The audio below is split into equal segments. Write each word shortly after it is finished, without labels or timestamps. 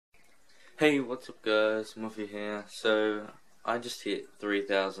Hey, what's up guys, Muffy here. So, I just hit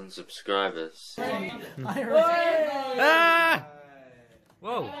 3,000 subscribers. Ah!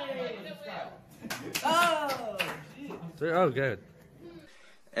 Whoa! Oh, good.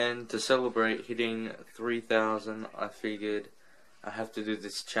 And to celebrate hitting 3,000, I figured I have to do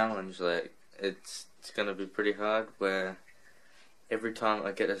this challenge. Like, it's gonna be pretty hard, where every time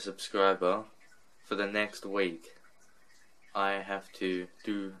I get a subscriber, for the next week, I have to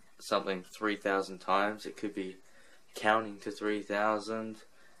do something 3,000 times. It could be counting to 3,000,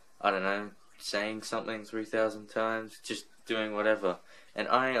 I don't know, saying something 3,000 times, just doing whatever. And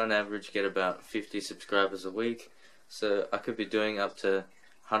I on average get about 50 subscribers a week, so I could be doing up to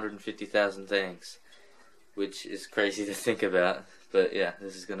 150,000 things, which is crazy to think about, but yeah,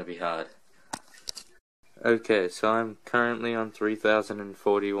 this is gonna be hard. Okay, so I'm currently on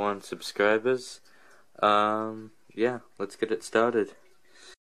 3,041 subscribers. Yeah, let's get it started.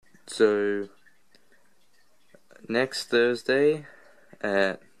 So, next Thursday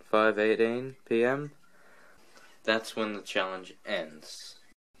at 5:18 PM, that's when the challenge ends.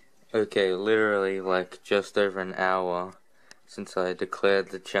 Okay, literally like just over an hour since I declared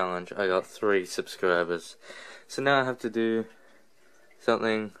the challenge, I got 3 subscribers. So now I have to do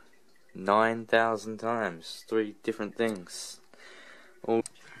something 9,000 times, 3 different things.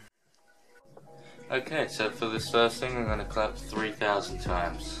 Okay, so for this first thing, I'm gonna clap 3,000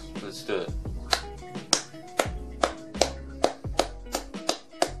 times. Let's do it.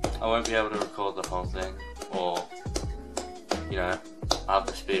 I won't be able to record the whole thing, or, you know, I'll have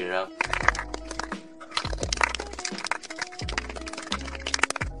to speed it up.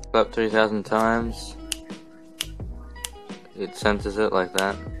 Clap 3,000 times. It centers it like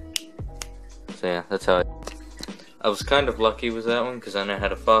that. So yeah, that's how I was kind of lucky with that one because I know how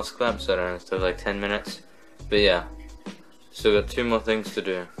to fast clap, so I don't have to take like 10 minutes. But yeah, still got 2 more things to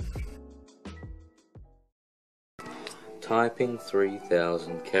do. Typing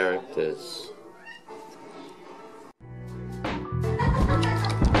 3,000 characters.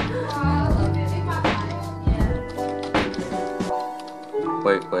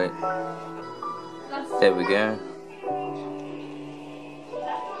 Wait. There we go.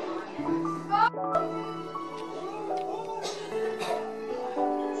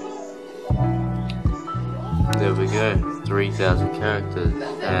 There we go, 3,000 characters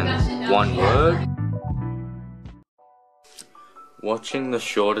and 1 word. Watching the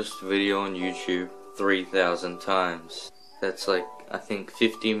shortest video on YouTube 3,000 times. That's like, I think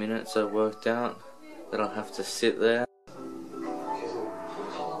 50 minutes I worked out that I'll have to sit there.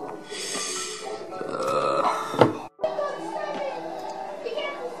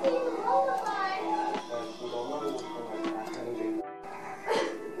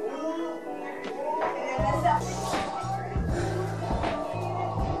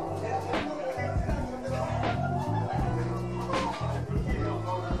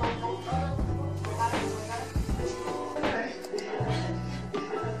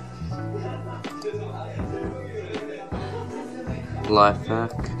 Life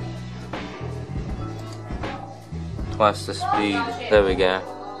hack. Twice the speed. There we go.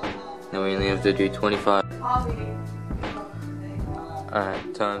 Now we only have to do 25.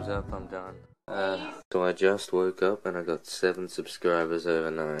 Alright, time's up, I'm done. So I just woke up and I got 7 subscribers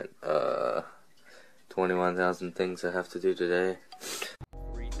overnight. 21,000 things I have to do today.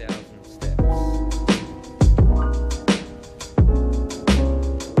 3,000 steps.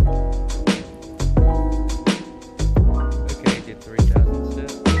 Okay, did 3,000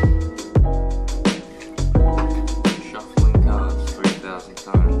 steps. Shuffling cards 3,000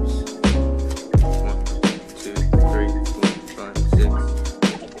 times. 1, 2, 3, 4, 5, 6.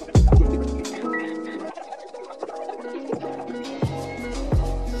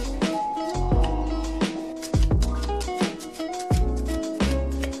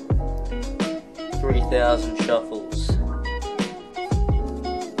 3,000 shuffles.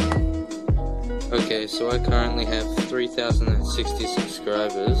 Okay, so I currently have 3,060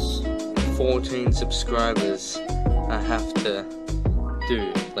 subscribers. 14 subscribers I have to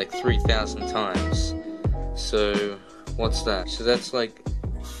do like 3,000 times. So what's that? So that's like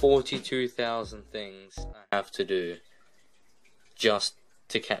 42,000 things I have to do just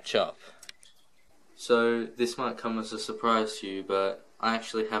to catch up. So this might come as a surprise to you, but I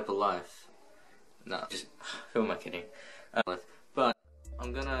actually have a life. No, just, who am I kidding? But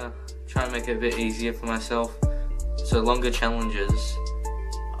I'm gonna try and make it a bit easier for myself. So longer challenges,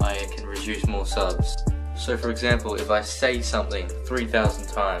 I can reduce more subs. So for example, if I say something 3,000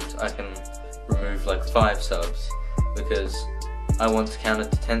 times, I can remove like 5 subs. Because I once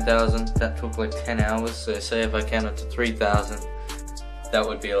counted to 10,000, that took like 10 hours. So say if I counted to 3,000, that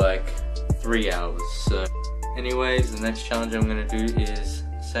would be like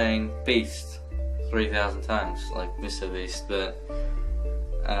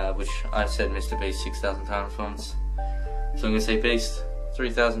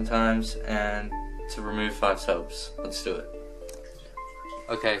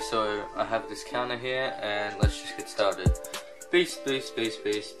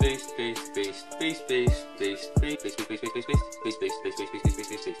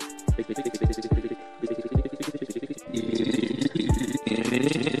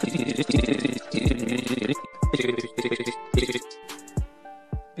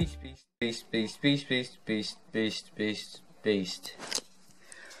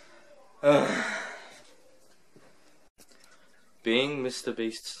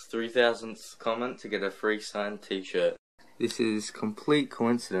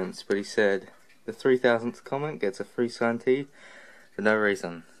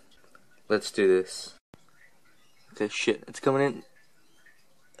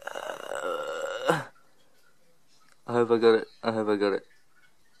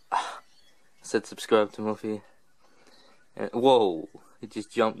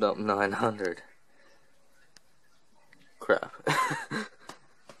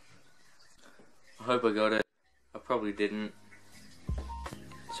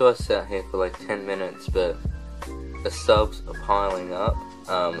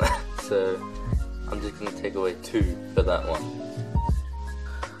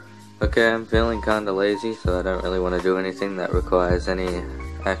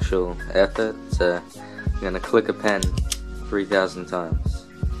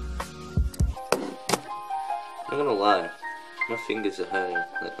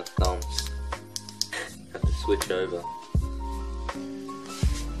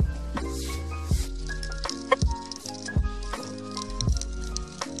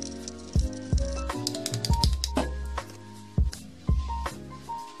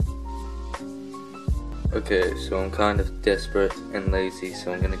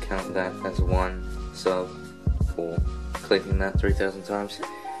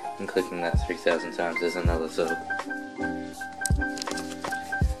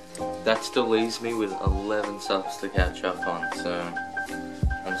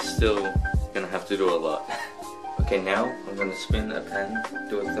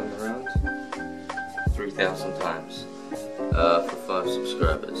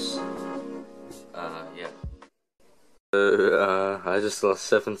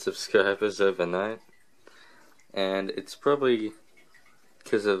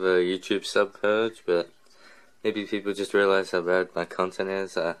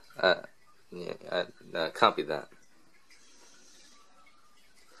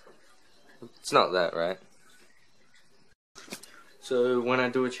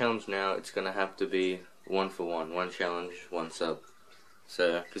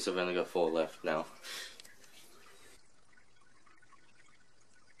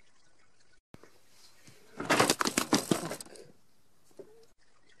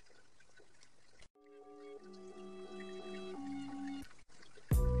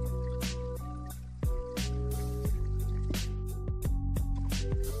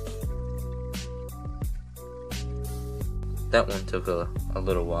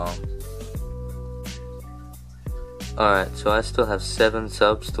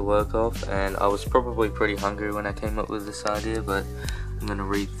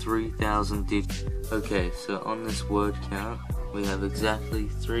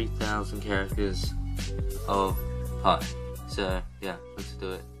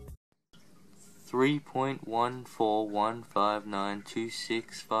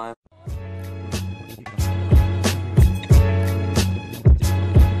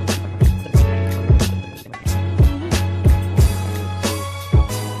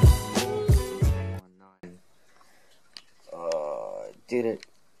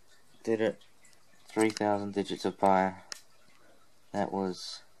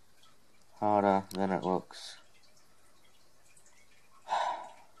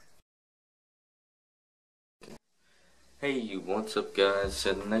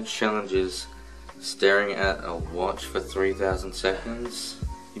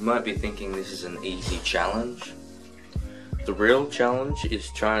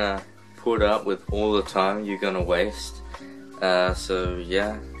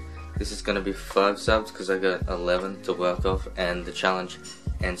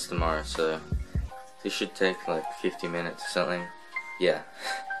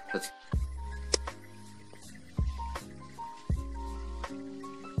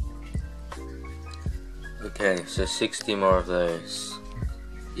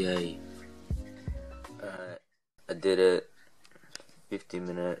I did it. 50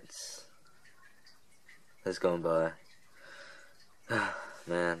 minutes has gone by.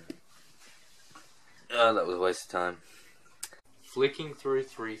 Man. Oh, that was a waste of time. Flicking through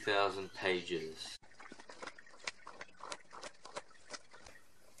 3,000 pages.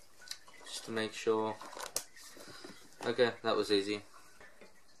 Just to make sure. Okay, that was easy.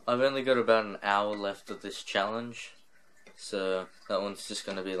 I've only got about an hour left of this challenge. So that one's just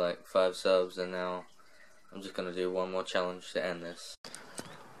going to be like 5 subs, and now I'm just going to do one more challenge to end this.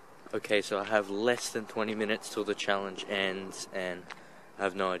 Okay, so I have less than 20 minutes till the challenge ends, and I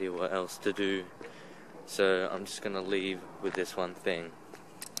have no idea what else to do. So I'm just going to leave with this one thing.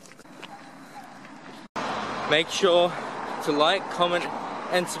 Make sure to like, comment,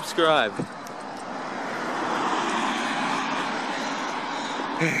 and subscribe.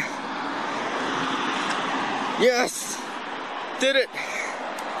 Yes! Did it!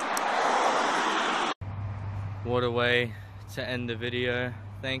 What a way to end the video.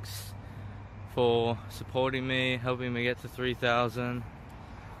 Thanks for supporting me, helping me get to 3,000.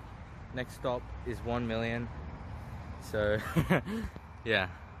 Next stop is 1 million. So, yeah.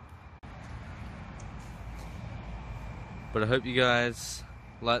 But I hope you guys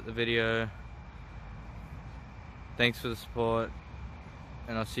liked the video. Thanks for the support,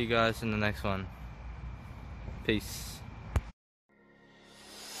 and I'll see you guys in the next one. Peace.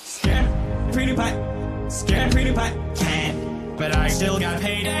 Scared, pretty but can, but I still got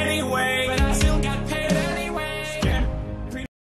paid anyway.